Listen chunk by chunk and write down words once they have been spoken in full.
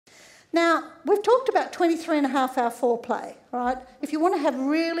Now, we've talked about 23.5-hour foreplay, right? If you want to have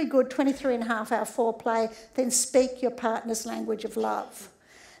really good 23.5-hour foreplay, then speak your partner's language of love.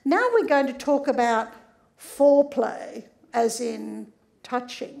 Now we're going to talk about foreplay, as in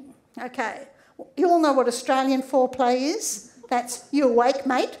touching. Okay, you all know what Australian foreplay is? That's you awake,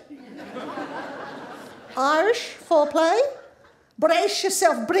 mate. Irish foreplay, brace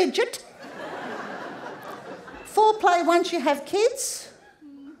yourself, Bridget. Foreplay once you have kids.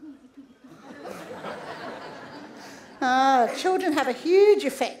 Children have a huge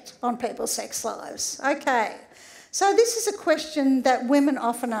effect on people's sex lives. Okay, so this is a question that women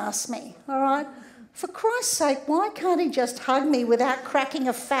often ask me, all right? For Christ's sake, why can't he just hug me without cracking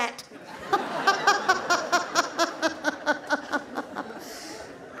a fat?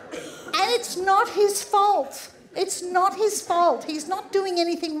 And it's not his fault. It's not his fault. He's not doing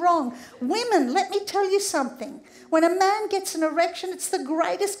anything wrong. Women, let me tell you something. When a man gets an erection, it's the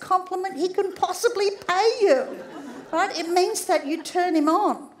greatest compliment he can possibly pay you. Right? It means that you turn him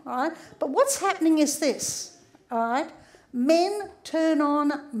on. Right? But what's happening is this. All right? Men turn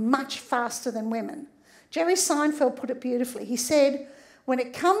on much faster than women. Jerry Seinfeld put it beautifully. He said, when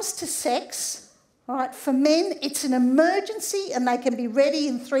it comes to sex, right, for men, it's an emergency and they can be ready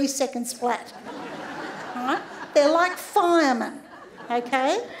in 3 seconds flat. Right? They're like firemen,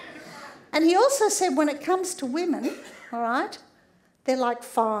 okay? And he also said when it comes to women, all right, they're like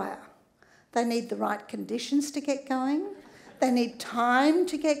fire. They need the right conditions to get going. They need time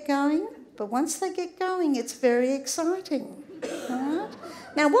to get going. But once they get going, it's very exciting. Right?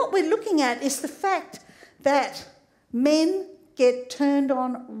 Now, what we're looking at is the fact that men get turned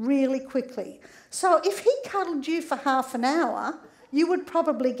on really quickly. So if he cuddled you for half an hour, you would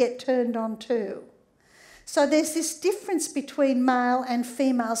probably get turned on too. So there's this difference between male and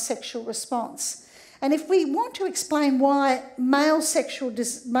female sexual response. And if we want to explain why male sexual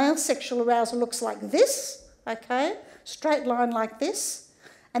arousal looks like this, okay, straight line like this,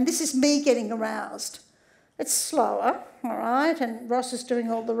 and this is me getting aroused. It's slower, all right, and Ross is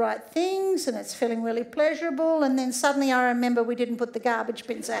doing all the right things and it's feeling really pleasurable, and then suddenly I remember we didn't put the garbage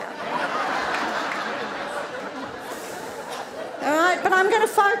bins out. All right, but I'm going to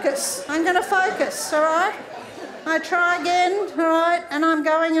focus, all right? I try again, all right, and I'm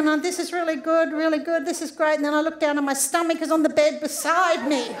going and this is really good, this is great, and then I look down and my stomach is on the bed beside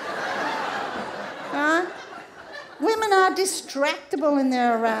me. All right? Women are distractible in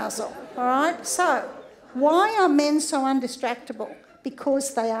their arousal, all right? So, why are men so undistractable?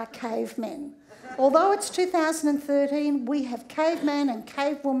 Because they are cavemen. Although it's 2013, we have caveman and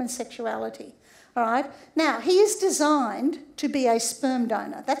cavewoman sexuality, all right? Now, he is designed to be a sperm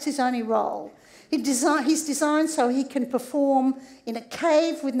donor. That's his only role. He's designed so he can perform in a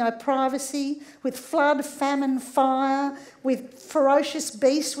cave with no privacy, with flood, famine, fire, with ferocious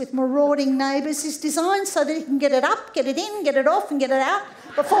beasts, with marauding neighbours. He's designed so that he can get it up, get it in, get it off and get it out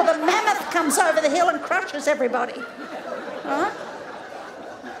before the mammoth comes over the hill and crushes everybody. Right?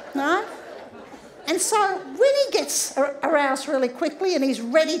 Right? And so when he gets aroused really quickly and he's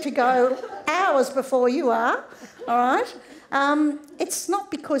ready to go hours before you are, all right, it's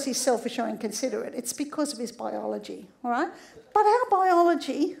not because he's selfish or inconsiderate, it's because of his biology, all right? But our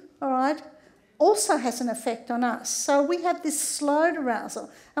biology, all right, also has an effect on us. So we have this slowed arousal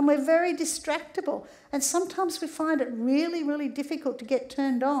and we're very distractible. And sometimes we find it really, really difficult to get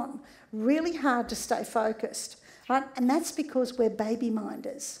turned on, really hard to stay focused, right? And that's because we're baby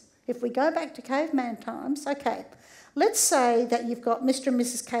minders. If we go back to caveman times, okay, let's say that you've got Mr. and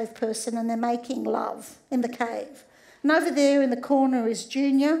Mrs. Cave Person and they're making love in the cave. And over there in the corner is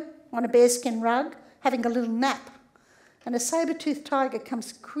Junior on a bearskin rug having a little nap. And a saber-toothed tiger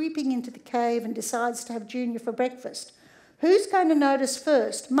comes creeping into the cave and decides to have Junior for breakfast. Who's going to notice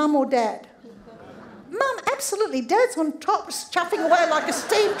first, Mum or Dad? Mum, absolutely. Dad's on top, chuffing away like a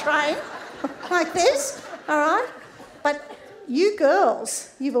steam train, like this, all right? But you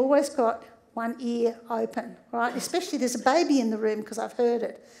girls, you've always got one ear open, right? Especially there's a baby in the room because I've heard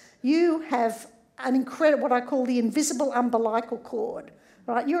it. You have an incredible, what I call the invisible umbilical cord,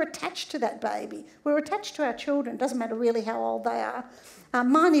 right? You're attached to that baby. We're attached to our children. It doesn't matter really how old they are.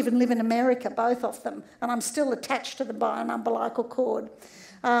 Mine even live in America, both of them, and I'm still attached to them by an umbilical cord.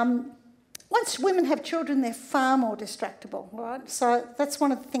 Once women have children, they're far more distractible, right? So that's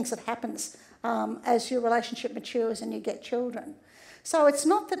one of the things that happens as your relationship matures and you get children. So it's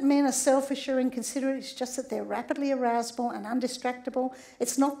not that men are selfish or inconsiderate, it's just that they're rapidly arousable and undistractable.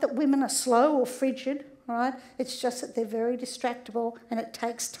 It's not that women are slow or frigid, right? It's just that they're very distractible and it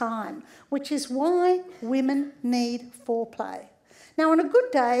takes time, which is why women need foreplay. Now, on a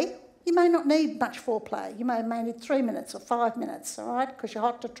good day, You may not need much foreplay. You may need 3 minutes or 5 minutes, all right, because you're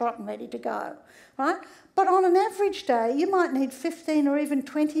hot to trot and ready to go, right? But on an average day, you might need 15 or even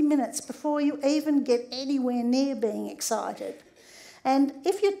 20 minutes before you even get anywhere near being excited. And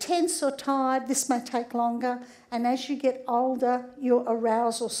if you're tense or tired, this may take longer, and as you get older, your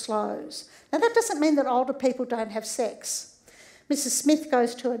arousal slows. Now, that doesn't mean that older people don't have sex. Mrs. Smith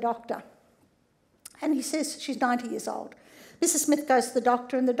goes to a doctor, and he says, she's 90 years old. Mrs. Smith goes to the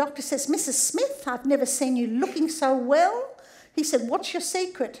doctor, and the doctor says, Mrs. Smith, I've never seen you looking so well. He said, what's your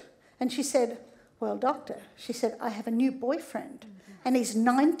secret? And she said, well, doctor, she said, I have a new boyfriend, and he's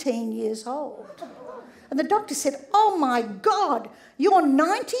 19 years old. And the doctor said, oh, my God, you're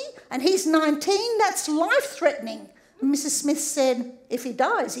 90 and he's 19? That's life-threatening. And Mrs. Smith said, if he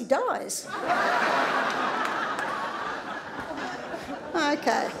dies, he dies.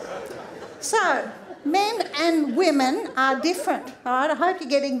 Okay. So, men and women are different, all right? I hope you're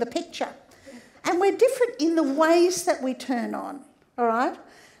getting the picture. And we're different in the ways that we turn on, all right?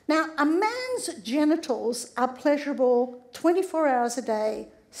 Now, a man's genitals are pleasurable 24 hours a day,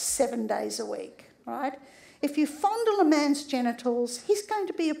 7 days a week, right? If you fondle a man's genitals, he's going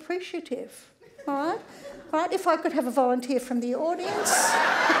to be appreciative, all right? All right, if I could have a volunteer from the audience.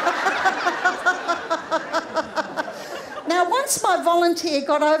 Now, once my volunteer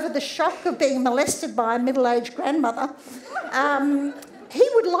got over the shock of being molested by a middle-aged grandmother, he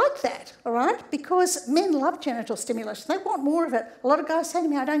would like that, all right, because men love genital stimulation. They want more of it. A lot of guys say to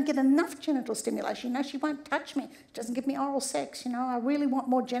me, I don't get enough genital stimulation. You know, she won't touch me. She doesn't give me oral sex. You know, I really want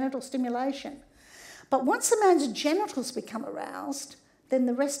more genital stimulation. But once a man's genitals become aroused, then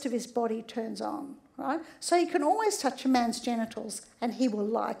the rest of his body turns on, right? So you can always touch a man's genitals and he will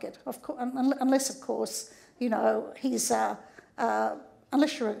like it, of course, unless, of course, you know, he's,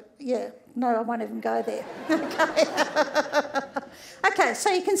 unless you're, no, I won't even go there. Okay. Okay, so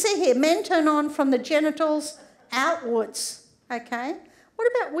you can see here, men turn on from the genitals outwards, okay?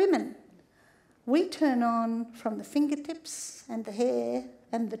 What about women? We turn on from the fingertips and the hair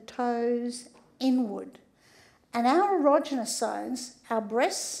and the toes inward. And our erogenous zones, our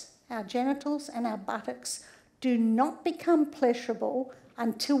breasts, our genitals and our buttocks do not become pleasurable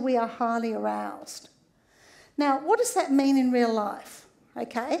until we are highly aroused. Now, what does that mean in real life?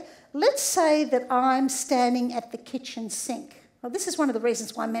 Okay, let's say that I'm standing at the kitchen sink. Well, this is one of the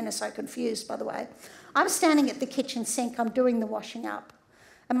reasons why men are so confused, by the way. I'm standing at the kitchen sink, I'm doing the washing up.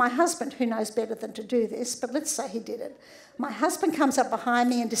 And my husband, who knows better than to do this, but let's say he did it. My husband comes up behind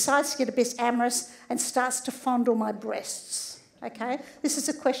me and decides to get a bit amorous and starts to fondle my breasts, okay? This is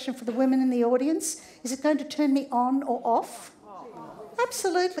a question for the women in the audience. Is it going to turn me on or off?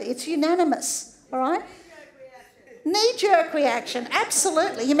 Absolutely, it's unanimous, all right? Knee-jerk reaction,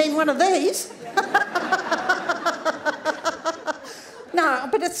 absolutely. You mean one of these? No,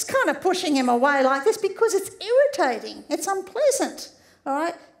 but it's kind of pushing him away like this because it's irritating. It's unpleasant, all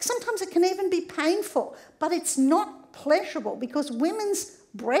right? Sometimes it can even be painful, but it's not pleasurable because women's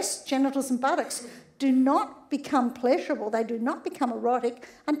breasts, genitals and buttocks do not become pleasurable. They do not become erotic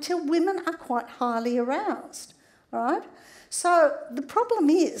until women are quite highly aroused, all right? So the problem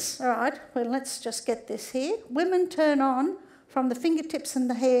is, all right, well, let's just get this here. Women turn on from the fingertips and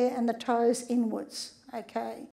the hair and the toes inwards, okay?